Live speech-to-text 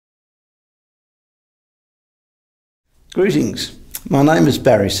Greetings, my name is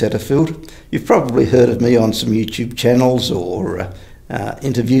Barry Setterfield. You've probably heard of me on some YouTube channels or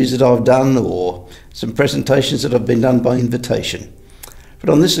interviews that I've done or some presentations that have been done by invitation. But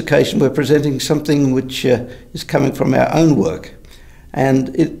on this occasion we're presenting something which is coming from our own work,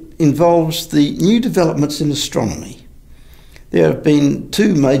 and it involves the new developments in astronomy. There have been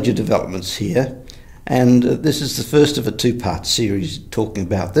two major developments here, and this is the first of a two-part series talking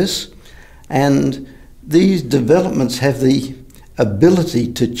about this. And these developments have the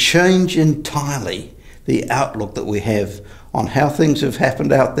ability to change entirely the outlook that we have on how things have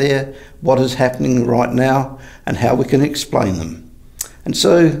happened out there, what is happening right now, and how we can explain them. And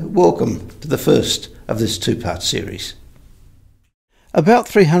so, welcome to the first of this two-part series. About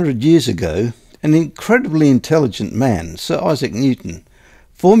 300 years ago, an incredibly intelligent man, Sir Isaac Newton,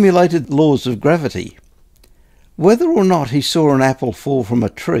 formulated laws of gravity. Whether or not he saw an apple fall from a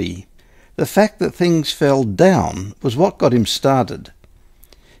tree, the fact that things fell down was what got him started.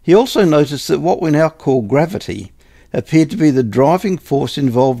 He also noticed that what we now call gravity appeared to be the driving force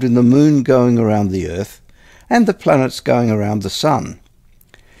involved in the moon going around the Earth and the planets going around the Sun.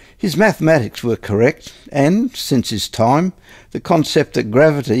 His mathematics were correct, and, since his time, the concept that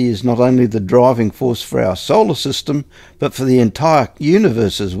gravity is not only the driving force for our solar system, but for the entire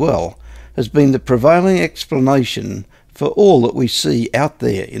universe as well, has been the prevailing explanation for all that we see out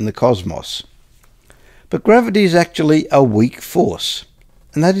there in the cosmos. But gravity is actually a weak force,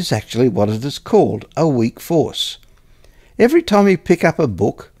 and that is actually what it is called, a weak force. Every time you pick up a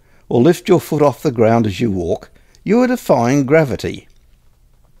book or lift your foot off the ground as you walk, you are defying gravity.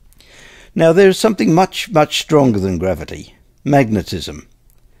 Now there is something much stronger than gravity, magnetism.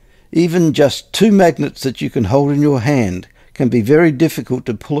 Even just two magnets that you can hold in your hand can be very difficult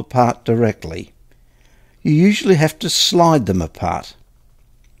to pull apart directly. You usually have to slide them apart.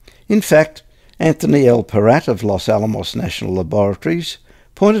 In fact, Anthony L. Peratt of Los Alamos National Laboratories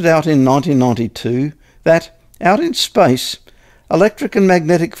pointed out in 1992 that, out in space, electric and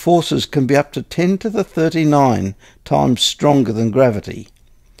magnetic forces can be up to 10 to the 39 times stronger than gravity.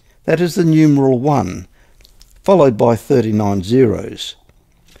 That is the numeral 1, followed by 39 zeros.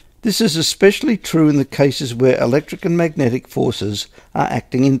 This is especially true in the cases where electric and magnetic forces are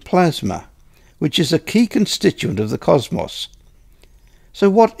acting in plasma, which is a key constituent of the cosmos.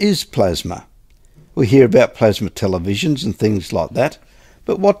 So what is plasma? We hear about plasma televisions and things like that,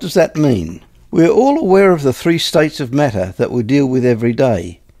 but what does that mean? We are all aware of the three states of matter that we deal with every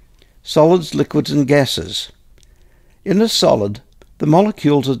day: solids, liquids and gases. In a solid, the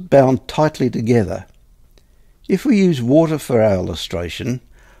molecules are bound tightly together. If we use water for our illustration,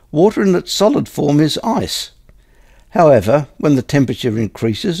 water in its solid form is ice. However, when the temperature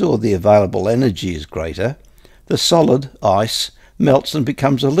increases or the available energy is greater, the solid, ice, melts and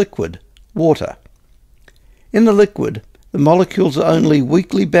becomes a liquid, water. In a liquid, the molecules are only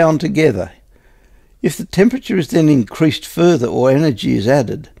weakly bound together. If the temperature is then increased further or energy is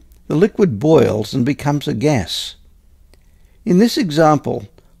added, the liquid boils and becomes a gas. In this example,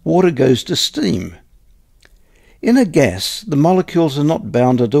 water goes to steam. In a gas, the molecules are not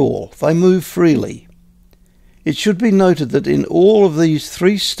bound at all, they move freely. It should be noted that in all of these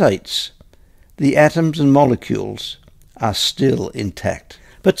three states, the atoms and molecules are still intact.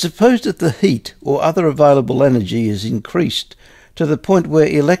 But suppose that the heat or other available energy is increased to the point where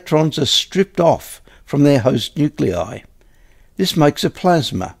electrons are stripped off from their host nuclei. This makes a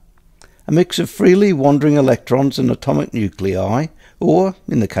plasma, a mix of freely wandering electrons and atomic nuclei, or,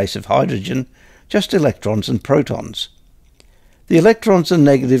 in the case of hydrogen, just electrons and protons. The electrons are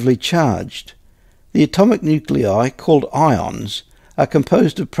negatively charged. The atomic nuclei, called ions, are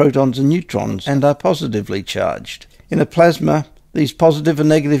composed of protons and neutrons and are positively charged. In a plasma, these positive and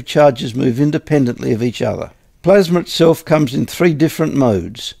negative charges move independently of each other. Plasma itself comes in three different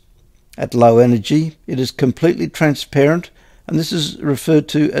modes. At low energy, it is completely transparent, and this is referred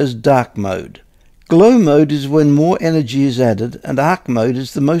to as dark mode. Glow mode is when more energy is added, and arc mode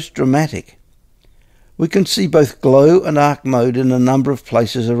is the most dramatic. We can see both glow and arc mode in a number of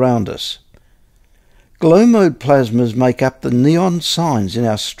places around us. Glow mode plasmas make up the neon signs in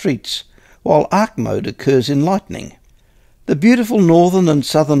our streets, while arc mode occurs in lightning. The beautiful northern and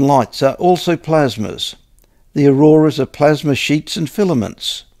southern lights are also plasmas. The auroras are plasma sheets and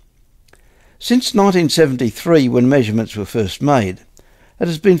filaments. Since 1973, when measurements were first made, it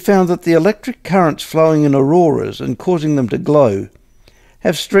has been found that the electric currents flowing in auroras and causing them to glow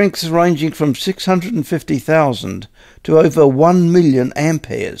have strengths ranging from 650,000 to over 1 million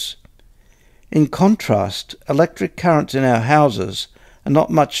amperes. In contrast, electric currents in our houses are not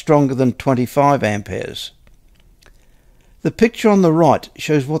much stronger than 25 amperes. The picture on the right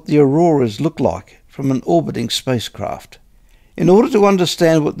shows what the auroras look like from an orbiting spacecraft. In order to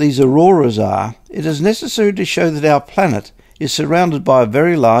understand what these auroras are, it is necessary to show that our planet is surrounded by a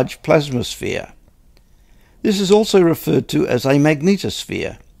very large plasmasphere. This is also referred to as a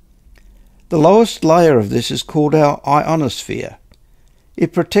magnetosphere. The lowest layer of this is called our ionosphere.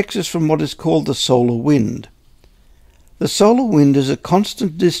 It protects us from what is called the solar wind. The solar wind is a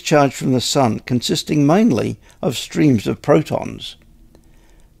constant discharge from the Sun consisting mainly of streams of protons.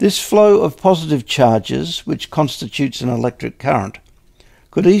 This flow of positive charges, which constitutes an electric current,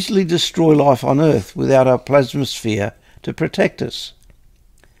 could easily destroy life on Earth without our plasmasphere to protect us.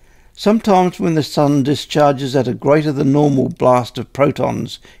 Sometimes when the Sun discharges at a greater than normal blast of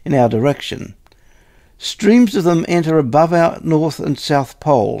protons in our direction, streams of them enter above our north and south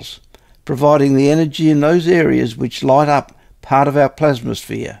poles, providing the energy in those areas which light up part of our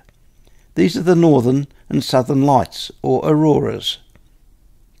plasmasphere. These are the northern and southern lights, or auroras.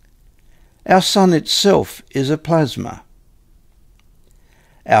 Our Sun itself is a plasma.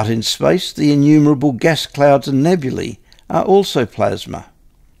 Out in space, the innumerable gas clouds and nebulae are also plasma.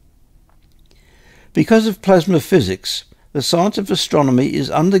 Because of plasma physics, the science of astronomy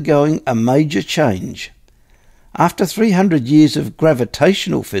is undergoing a major change. After 300 years of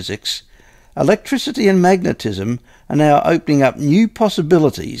gravitational physics, electricity and magnetism are now opening up new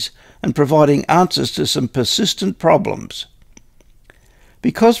possibilities and providing answers to some persistent problems.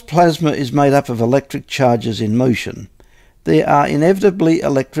 Because plasma is made up of electric charges in motion, there are inevitably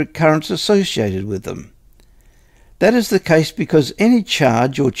electric currents associated with them. That is the case because any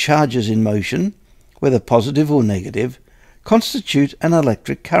charge or charges in motion, whether positive or negative, constitute an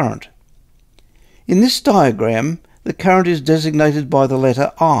electric current. In this diagram, the current is designated by the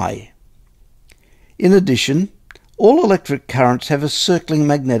letter I. In addition, all electric currents have a circling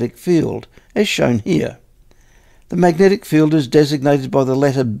magnetic field, as shown here. The magnetic field is designated by the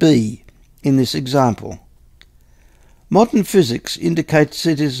letter B in this example. Modern physics indicates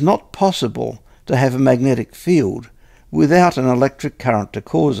it is not possible to have a magnetic field without an electric current to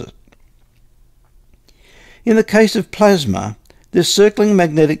cause it. In the case of plasma, this circling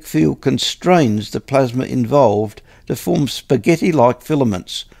magnetic field constrains the plasma involved to form spaghetti-like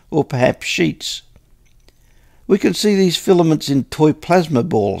filaments, or perhaps sheets. We can see these filaments in toy plasma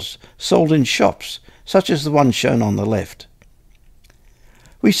balls sold in shops, such as the one shown on the left.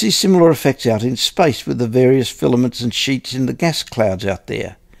 We see similar effects out in space with the various filaments and sheets in the gas clouds out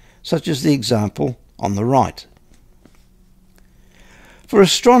there, such as the example on the right. For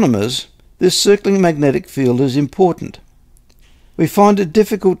astronomers, this circling magnetic field is important. We find it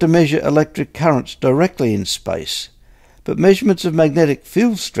difficult to measure electric currents directly in space, but measurements of magnetic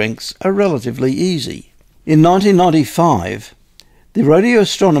field strengths are relatively easy. In 1995, the radio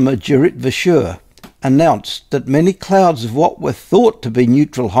astronomer Gerrit Verschuur announced that many clouds of what were thought to be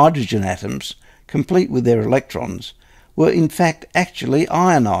neutral hydrogen atoms, complete with their electrons, were in fact actually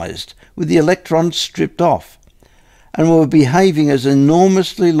ionized, with the electrons stripped off, and were behaving as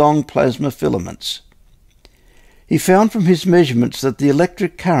enormously long plasma filaments. He found from his measurements that the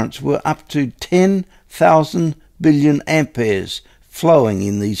electric currents were up to 10,000 billion amperes flowing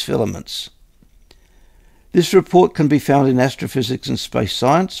in these filaments. This report can be found in Astrophysics and Space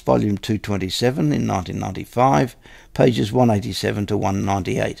Science, volume 227 in 1995, pages 187 to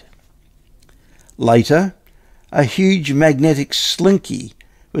 198. Later, a huge magnetic slinky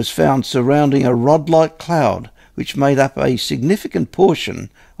was found surrounding a rod-like cloud which made up a significant portion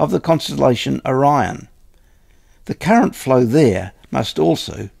of the constellation Orion. The current flow there must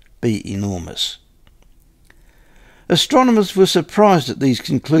also be enormous. Astronomers were surprised at these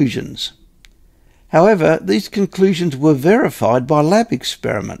conclusions. However, these conclusions were verified by lab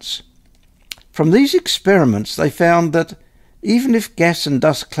experiments. From these experiments, they found that even if gas and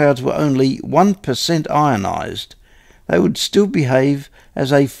dust clouds were only 1% ionized, they would still behave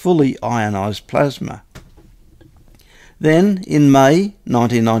as a fully ionized plasma. Then, in May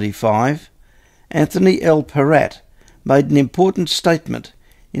 1995, Anthony L. Peratt made an important statement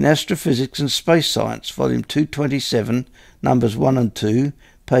in Astrophysics and Space Science, volume 227, numbers 1 and 2,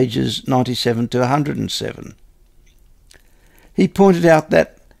 pages 97 to 107. He pointed out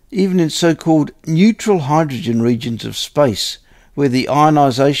that even in so-called neutral hydrogen regions of space, where the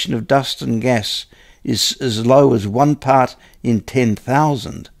ionization of dust and gas is as low as 1 part in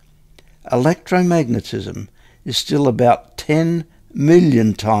 10,000, electromagnetism is still about 10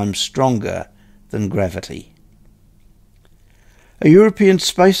 million times stronger than gravity. A European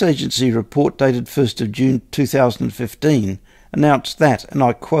Space Agency report dated 1st of June 2015 announced that, and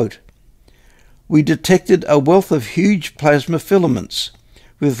I quote, "We detected a wealth of huge plasma filaments,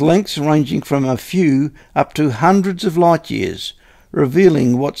 with lengths ranging from a few up to hundreds of light years,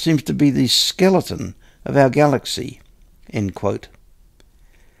 revealing what seems to be the skeleton of our galaxy." End quote.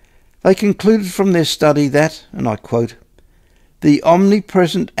 They concluded from their study that, and I quote, "the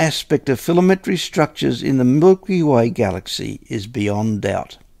omnipresent aspect of filamentary structures in the Milky Way galaxy is beyond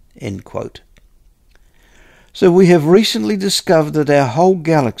doubt." End quote. So we have recently discovered that our whole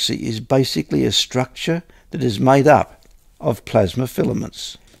galaxy is basically a structure that is made up of plasma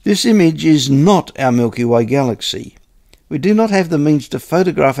filaments. This image is not our Milky Way galaxy. We do not have the means to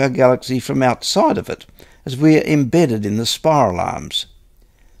photograph our galaxy from outside of it, as we are embedded in the spiral arms.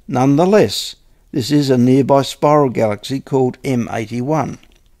 Nonetheless, this is a nearby spiral galaxy called M81.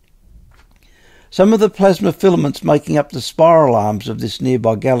 Some of the plasma filaments making up the spiral arms of this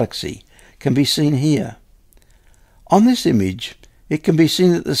nearby galaxy can be seen here. On this image, it can be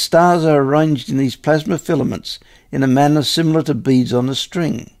seen that the stars are arranged in these plasma filaments in a manner similar to beads on a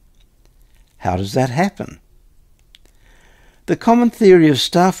string. How does that happen? The common theory of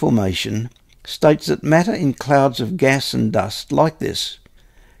star formation states that matter in clouds of gas and dust like this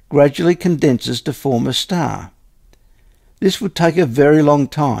gradually condenses to form a star. This would take a very long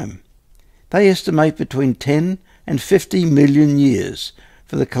time. They estimate between 10 and 50 million years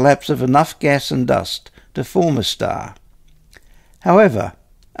for the collapse of enough gas and dust to form a star. However,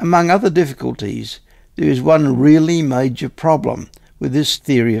 among other difficulties, there is one really major problem with this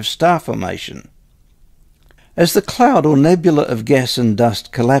theory of star formation. As the cloud or nebula of gas and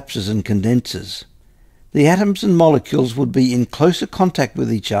dust collapses and condenses, the atoms and molecules would be in closer contact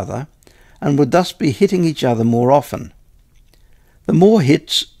with each other and would thus be hitting each other more often. The more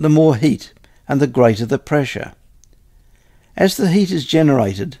hits, the more heat, and the greater the pressure. As the heat is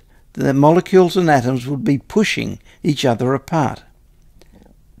generated, the molecules and atoms would be pushing each other apart.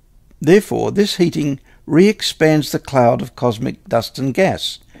 Therefore, this heating re-expands the cloud of cosmic dust and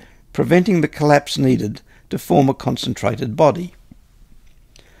gas, preventing the collapse needed to form a concentrated body.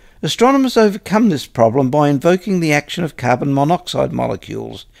 Astronomers overcome this problem by invoking the action of carbon monoxide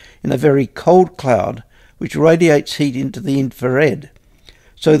molecules in a very cold cloud which radiates heat into the infrared,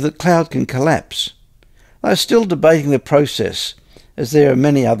 so that the cloud can collapse. They are still debating the process, as there are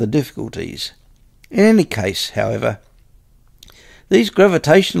many other difficulties. In any case, however, these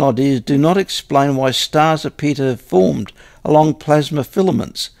gravitational ideas do not explain why stars appear to have formed along plasma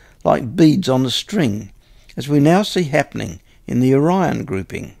filaments like beads on a string, as we now see happening in the Orion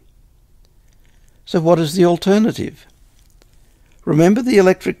grouping. So what is the alternative? Remember the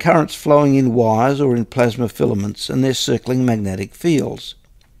electric currents flowing in wires or in plasma filaments and their circling magnetic fields.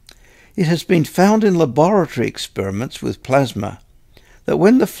 It has been found in laboratory experiments with plasma that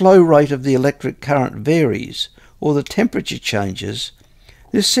when the flow rate of the electric current varies or the temperature changes,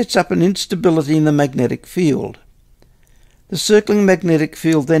 this sets up an instability in the magnetic field. The circling magnetic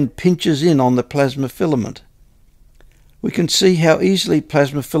field then pinches in on the plasma filament. We can see how easily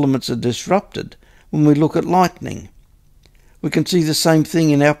plasma filaments are disrupted when we look at lightning. We can see the same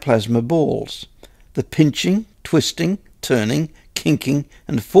thing in our plasma balls. The pinching, twisting, turning, kinking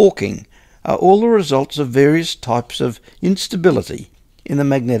and forking are all the results of various types of instability in the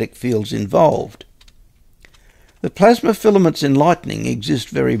magnetic fields involved. The plasma filaments in lightning exist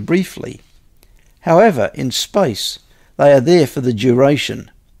very briefly. However, in space, they are there for the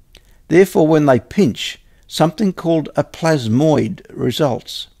duration. Therefore, when they pinch, something called a plasmoid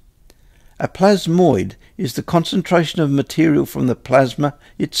results. A plasmoid is the concentration of material from the plasma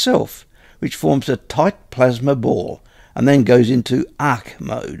itself, which forms a tight plasma ball and then goes into arc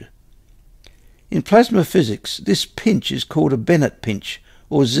mode. In plasma physics, this pinch is called a Bennett pinch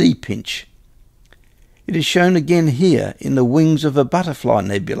or Z-pinch. It is shown again here in the wings of a butterfly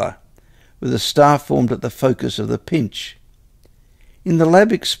nebula, with a star formed at the focus of the pinch. In the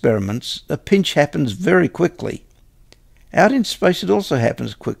lab experiments, the pinch happens very quickly. Out in space it also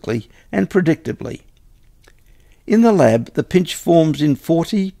happens quickly and predictably. In the lab, the pinch forms in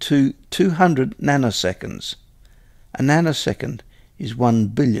 40 to 200 nanoseconds. A nanosecond is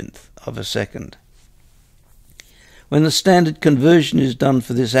 1/1000th of a second. When the standard conversion is done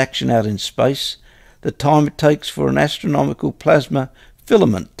for this action out in space, the time it takes for an astronomical plasma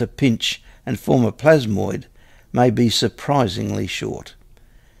filament to pinch and form a plasmoid may be surprisingly short.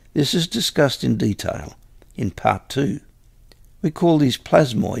 This is discussed in detail in Part 2. We call these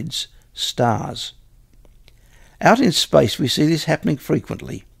plasmoids stars. Out in space we see this happening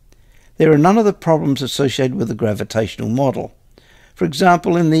frequently. There are none of the problems associated with the gravitational model. For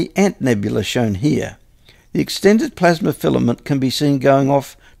example, in the Ant Nebula shown here, the extended plasma filament can be seen going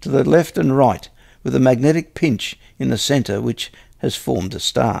off to the left and right with a magnetic pinch in the centre which has formed a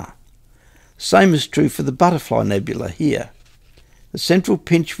star. Same is true for the Butterfly Nebula here. The central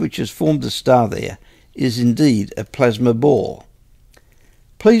pinch which has formed the star there is indeed a plasma ball.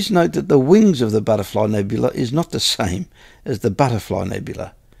 Please note that the wings of the Butterfly Nebula is not the same as the Butterfly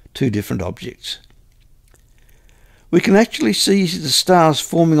Nebula, two different objects. We can actually see the stars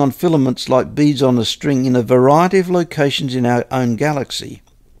forming on filaments like beads on a string in a variety of locations in our own galaxy.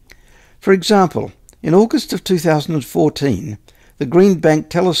 For example, in August of 2014, the Green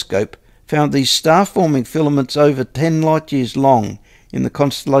Bank telescope found these star-forming filaments over 10 light-years long in the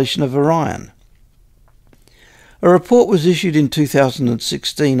constellation of Orion. A report was issued in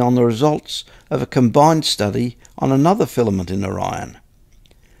 2016 on the results of a combined study on another filament in Orion.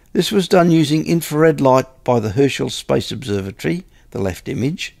 This was done using infrared light by the Herschel Space Observatory, the left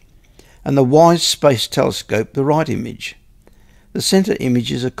image, and the WISE Space Telescope, the right image. The centre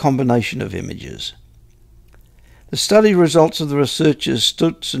image is a combination of images. The study results of the researchers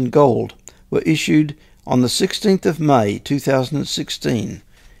Stutz and Gold were issued on the 16th of May 2016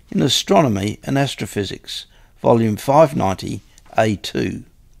 in Astronomy and Astrophysics, Volume 590, A2.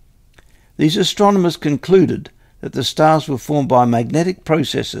 These astronomers concluded that the stars were formed by magnetic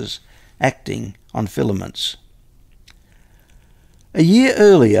processes acting on filaments. A year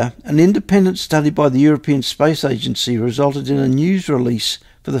earlier, an independent study by the European Space Agency resulted in a news release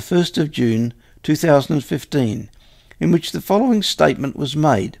for the 1st of June 2015, in which the following statement was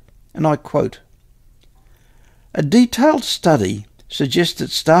made, and I quote, "A detailed study suggests that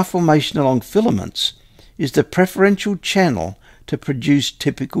star formation along filaments is the preferential channel to produce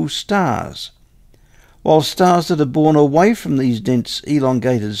typical stars, while stars that are born away from these dense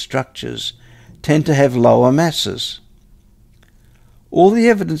elongated structures tend to have lower masses. All the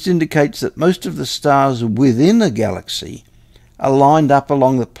evidence indicates that most of the stars within a galaxy are lined up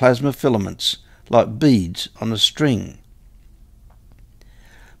along the plasma filaments like beads on a string."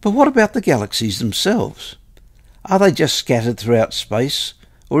 But what about the galaxies themselves? Are they just scattered throughout space,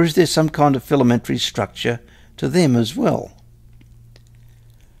 or is there some kind of filamentary structure to them as well?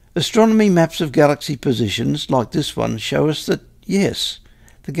 Astronomy maps of galaxy positions, like this one, show us that, yes,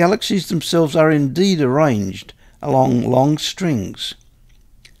 the galaxies themselves are indeed arranged along long strings.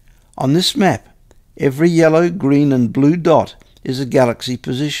 On this map, every yellow, green and blue dot is a galaxy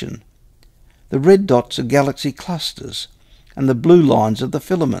position. The red dots are galaxy clusters, and the blue lines are the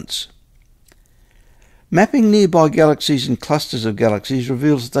filaments. Mapping nearby galaxies and clusters of galaxies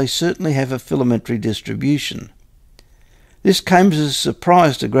reveals that they certainly have a filamentary distribution. This came as a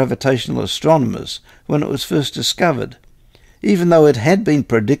surprise to gravitational astronomers when it was first discovered, even though it had been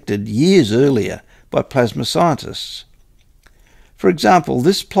predicted years earlier by plasma scientists. For example,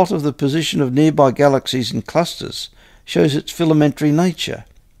 this plot of the position of nearby galaxies and clusters shows its filamentary nature.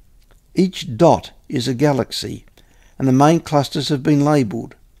 Each dot is a galaxy, and the main clusters have been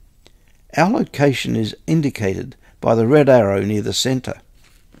labelled. Our location is indicated by the red arrow near the centre.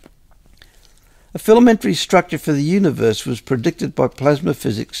 A filamentary structure for the universe was predicted by plasma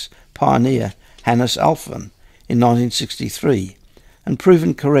physics pioneer Hannes Alfvén in 1963 and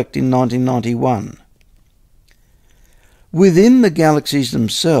proven correct in 1991. Within the galaxies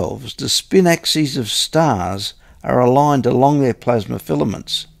themselves, the spin axes of stars are aligned along their plasma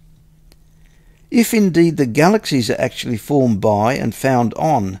filaments. If indeed the galaxies are actually formed by and found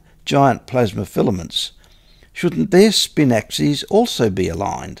on giant plasma filaments, shouldn't their spin axes also be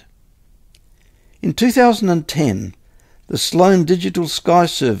aligned? In 2010, the Sloan Digital Sky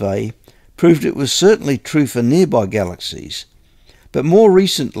Survey proved it was certainly true for nearby galaxies, but more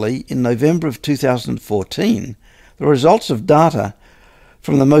recently, in November of 2014, the results of data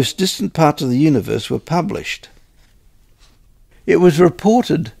from the most distant parts of the universe were published. It was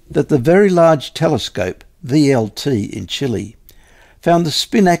reported that the Very Large Telescope, VLT, in Chile, found the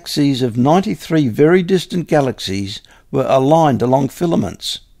spin axes of 93 very distant galaxies were aligned along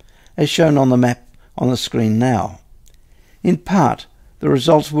filaments, as shown on the map on the screen now. In part, the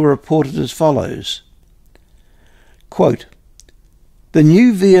results were reported as follows. Quote, "The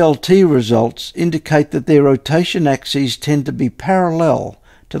new VLT results indicate that their rotation axes tend to be parallel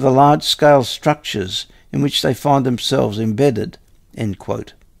to the large-scale structures in which they find themselves embedded." End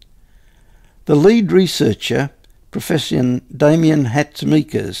quote. The lead researcher, Professor Damian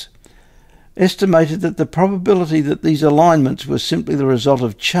Hatzmikas, estimated that the probability that these alignments were simply the result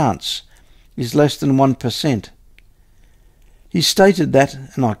of chance is less than 1%. He stated that,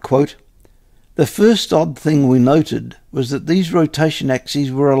 and I quote, "The first odd thing we noted was that these rotation axes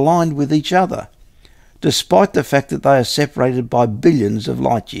were aligned with each other, despite the fact that they are separated by billions of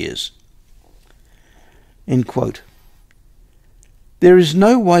light years." End quote. There is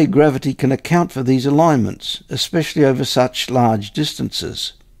no way gravity can account for these alignments, especially over such large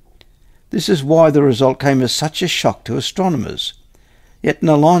distances. This is why the result came as such a shock to astronomers. Yet an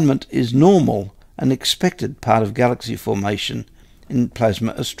alignment is normal and expected part of galaxy formation in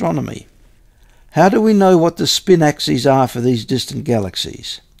plasma astronomy. How do we know what the spin axes are for these distant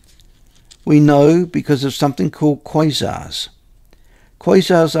galaxies? We know because of something called quasars.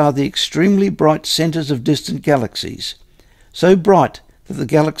 Quasars are the extremely bright centres of distant galaxies, so bright that the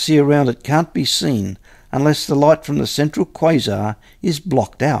galaxy around it can't be seen unless the light from the central quasar is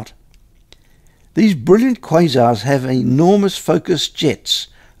blocked out. These brilliant quasars have enormous focused jets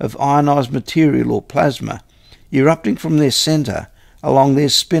of ionised material or plasma erupting from their centre along their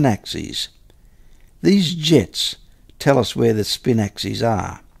spin axes. These jets tell us where the spin axes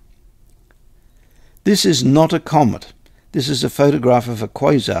are. This is not a comet. This is a photograph of a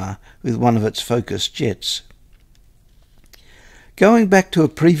quasar with one of its focused jets. Going back to a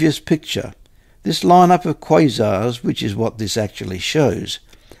previous picture, this lineup of quasars, which is what this actually shows,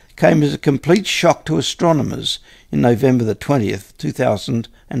 came as a complete shock to astronomers in November the 20th,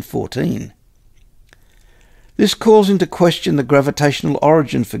 2014. This calls into question the gravitational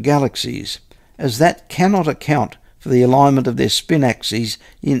origin for galaxies, as that cannot account for the alignment of their spin axes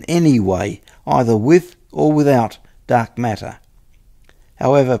in any way, either with or without dark matter.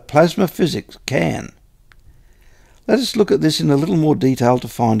 However, plasma physics can. Let us look at this in a little more detail to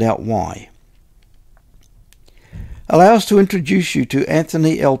find out why. Allow us to introduce you to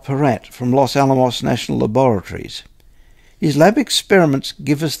Anthony L. Peratt from Los Alamos National Laboratories. His lab experiments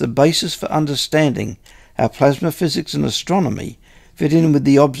give us the basis for understanding how plasma physics and astronomy fit in with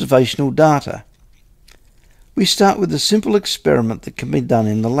the observational data. We start with a simple experiment that can be done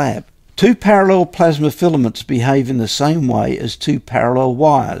in the lab. Two parallel plasma filaments behave in the same way as two parallel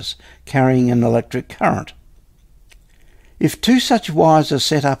wires carrying an electric current. If two such wires are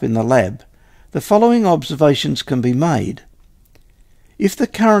set up in the lab, the following observations can be made. If the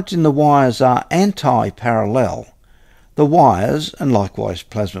currents in the wires are anti-parallel, the wires, and likewise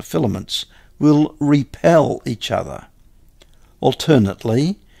plasma filaments, will repel each other.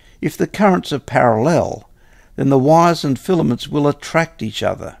 Alternately, if the currents are parallel, then the wires and filaments will attract each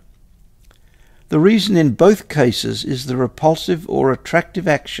other. The reason in both cases is the repulsive or attractive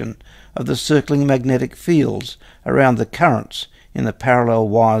action of the circling magnetic fields around the currents in the parallel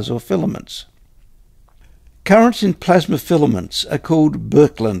wires or filaments. Currents in plasma filaments are called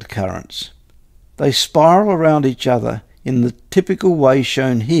Birkeland currents. They spiral around each other in the typical way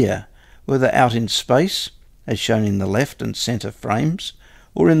shown here, whether out in space, as shown in the left and centre frames,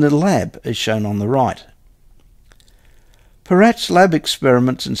 or in the lab, as shown on the right. Peratt's lab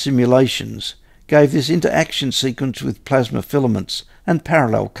experiments and simulations gave this interaction sequence with plasma filaments and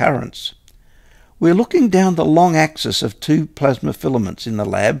parallel currents. We're looking down the long axis of two plasma filaments in the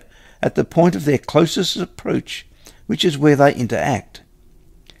lab at the point of their closest approach, which is where they interact.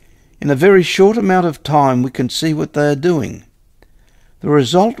 In a very short amount of time we can see what they are doing. The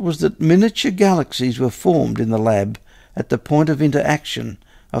result was that miniature galaxies were formed in the lab at the point of interaction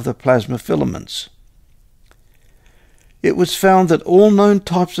of the plasma filaments. It was found that all known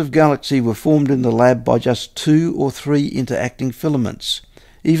types of galaxy were formed in the lab by just 2 or 3 interacting filaments,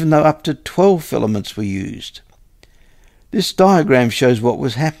 even though up to 12 filaments were used. This diagram shows what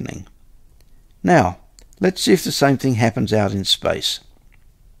was happening. Now, let's see if the same thing happens out in space.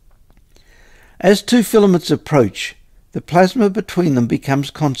 As two filaments approach, the plasma between them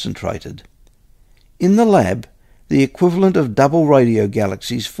becomes concentrated. In the lab, the equivalent of double radio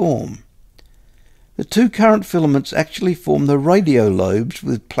galaxies form. The two current filaments actually form the radio lobes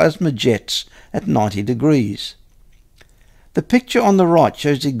with plasma jets at 90 degrees. The picture on the right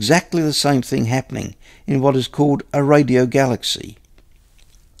shows exactly the same thing happening in what is called a radio galaxy.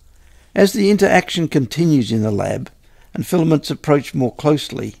 As the interaction continues in the lab and filaments approach more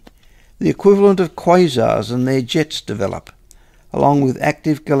closely, the equivalent of quasars and their jets develop, along with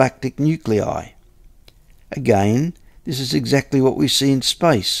active galactic nuclei. Again, this is exactly what we see in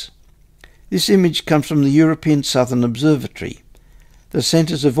space. This image comes from the European Southern Observatory. The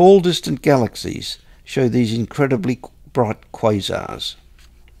centres of all distant galaxies show these incredibly bright quasars.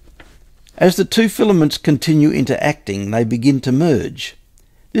 As the two filaments continue interacting, they begin to merge.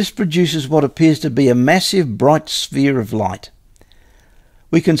 This produces what appears to be a massive bright sphere of light.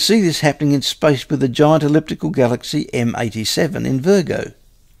 We can see this happening in space with the giant elliptical galaxy M87 in Virgo.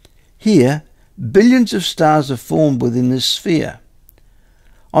 Here, billions of stars are formed within this sphere.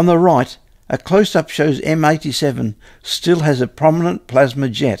 On the right, a close-up shows M87 still has a prominent plasma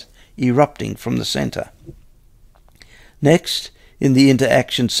jet erupting from the centre. Next, in the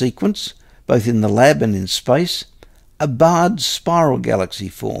interaction sequence, both in the lab and in space, a barred spiral galaxy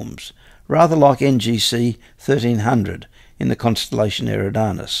forms, rather like NGC 1300 in the constellation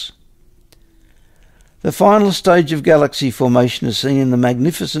Eridanus. The final stage of galaxy formation is seen in the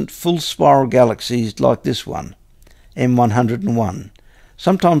magnificent full spiral galaxies like this one, M101,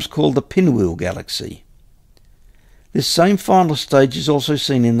 sometimes called the pinwheel galaxy. This same final stage is also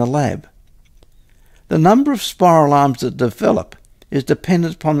seen in the lab. The number of spiral arms that develop is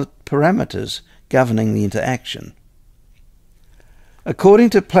dependent upon the parameters governing the interaction. According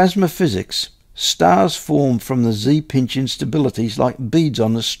to plasma physics, stars form from the Z-pinch instabilities like beads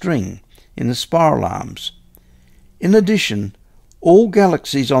on a string in the spiral arms. In addition, all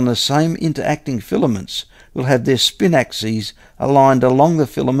galaxies on the same interacting filaments will have their spin axes aligned along the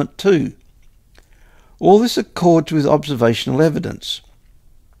filament too. All this accords with observational evidence.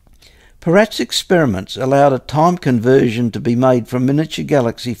 Perrat's experiments allowed a time conversion to be made from miniature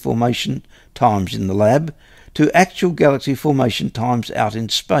galaxy formation times in the lab to actual galaxy formation times out in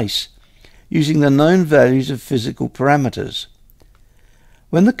space, using the known values of physical parameters.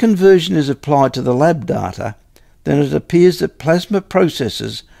 When the conversion is applied to the lab data, then it appears that plasma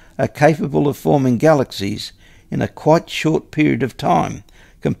processes are capable of forming galaxies in a quite short period of time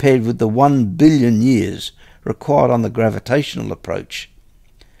compared with the 1 billion years required on the gravitational approach.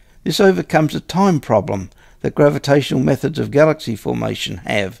 This overcomes a time problem that gravitational methods of galaxy formation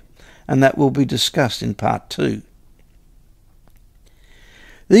have, and that will be discussed in Part 2.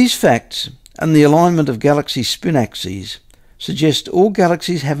 These facts and the alignment of galaxy spin axes suggest all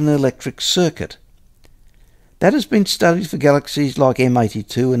galaxies have an electric circuit. That has been studied for galaxies like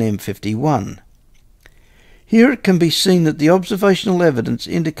M82 and M51. Here it can be seen that the observational evidence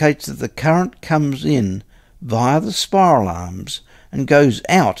indicates that the current comes in via the spiral arms and goes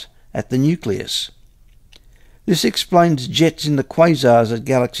out at the nucleus. This explains jets in the quasars at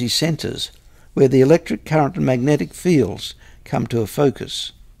galaxy centres, where the electric current and magnetic fields come to a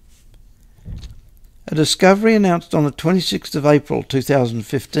focus. A discovery announced on the 26th of April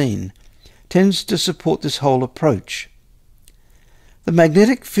 2015 tends to support this whole approach. The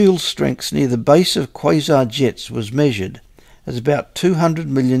magnetic field strength near the base of quasar jets was measured as about 200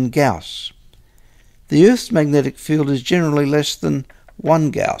 million Gauss. The Earth's magnetic field is generally less than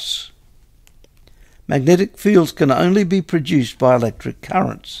 1 Gauss. Magnetic fields can only be produced by electric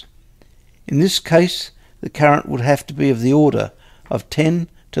currents. In this case, the current would have to be of the order of 10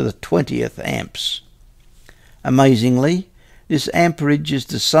 to the 20th amps. Amazingly, this amperage is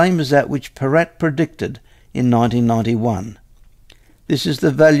the same as that which Perrat predicted in 1991. This is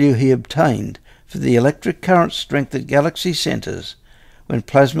the value he obtained for the electric current strength at galaxy centres when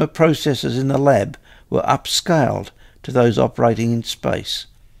plasma processes in the lab were upscaled to those operating in space.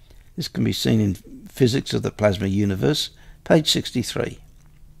 This can be seen in Physics of the Plasma Universe, page 63.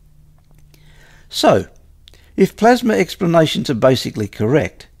 So, if plasma explanations are basically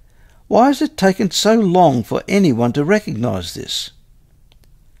correct, why has it taken so long for anyone to recognise this?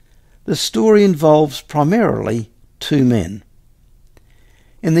 The story involves primarily two men.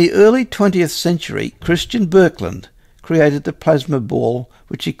 In the early 20th century, Christian Birkeland created the plasma ball,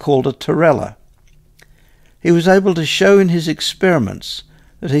 which he called a terella. He was able to show in his experiments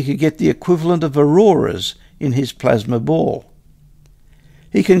that he could get the equivalent of auroras in his plasma ball.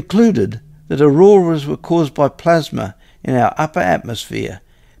 He concluded that auroras were caused by plasma in our upper atmosphere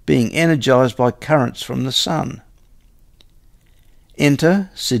being energised by currents from the sun. Enter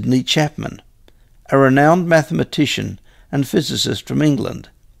Sidney Chapman, a renowned mathematician and physicist from England.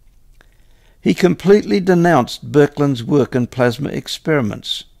 He completely denounced Birkeland's work and plasma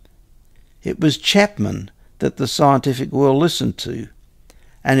experiments. It was Chapman that the scientific world listened to,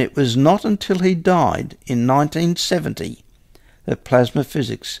 and it was not until he died in 1970 that plasma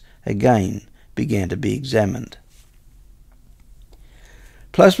physics again began to be examined.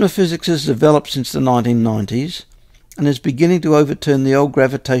 Plasma physics has developed since the 1990s and is beginning to overturn the old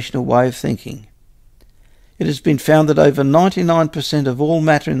gravitational way of thinking. It has been found that over 99% of all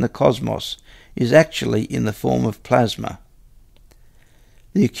matter in the cosmos is actually in the form of plasma.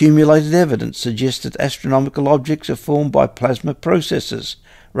 The accumulated evidence suggests that astronomical objects are formed by plasma processes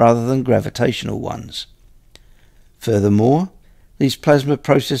rather than gravitational ones. Furthermore, these plasma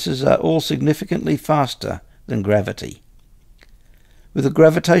processes are all significantly faster than gravity. With a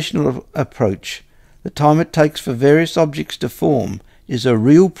gravitational approach, the time it takes for various objects to form is a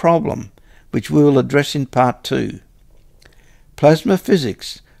real problem which we will address in Part 2. Plasma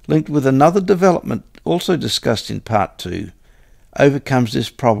physics, linked with another development also discussed in Part 2, overcomes this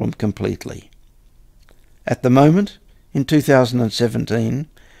problem completely. At the moment, in 2017,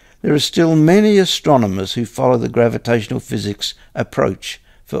 there are still many astronomers who follow the gravitational physics approach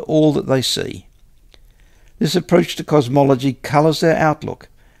for all that they see. This approach to cosmology colours their outlook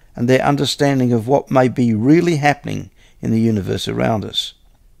and their understanding of what may be really happening in the universe around us.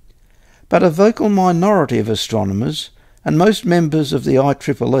 But a vocal minority of astronomers, and most members of the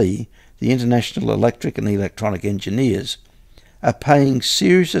IEEE, the International Electric and Electronic Engineers, are paying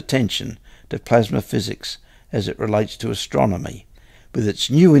serious attention to plasma physics as it relates to astronomy, with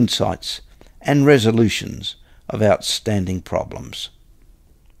its new insights and resolutions of outstanding problems.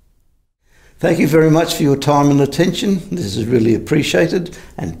 Thank you very much for your time and attention. This is really appreciated,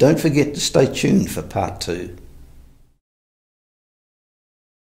 and don't forget to stay tuned for part 2.